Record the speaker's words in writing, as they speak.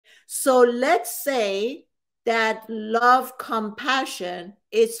So let's say that love compassion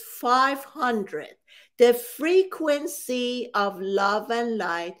is 500. The frequency of love and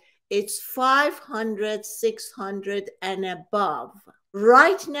light is 500, 600 and above.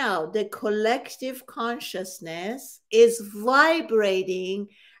 Right now, the collective consciousness is vibrating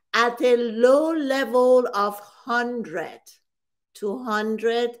at a low level of 100 to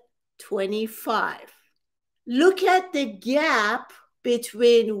 125. Look at the gap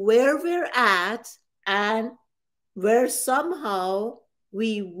between where we're at and where somehow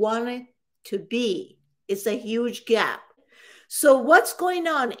we want it to be. It's a huge gap. So what's going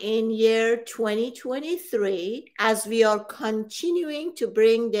on in year 2023 as we are continuing to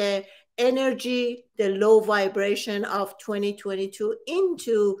bring the energy, the low vibration of 2022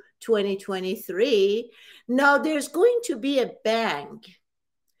 into 2023? Now there's going to be a bang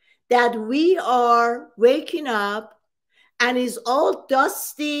that we are waking up and is all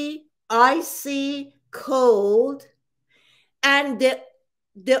dusty, icy, cold, and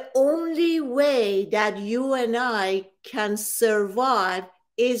the only way that you and I can survive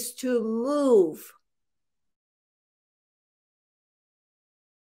is to move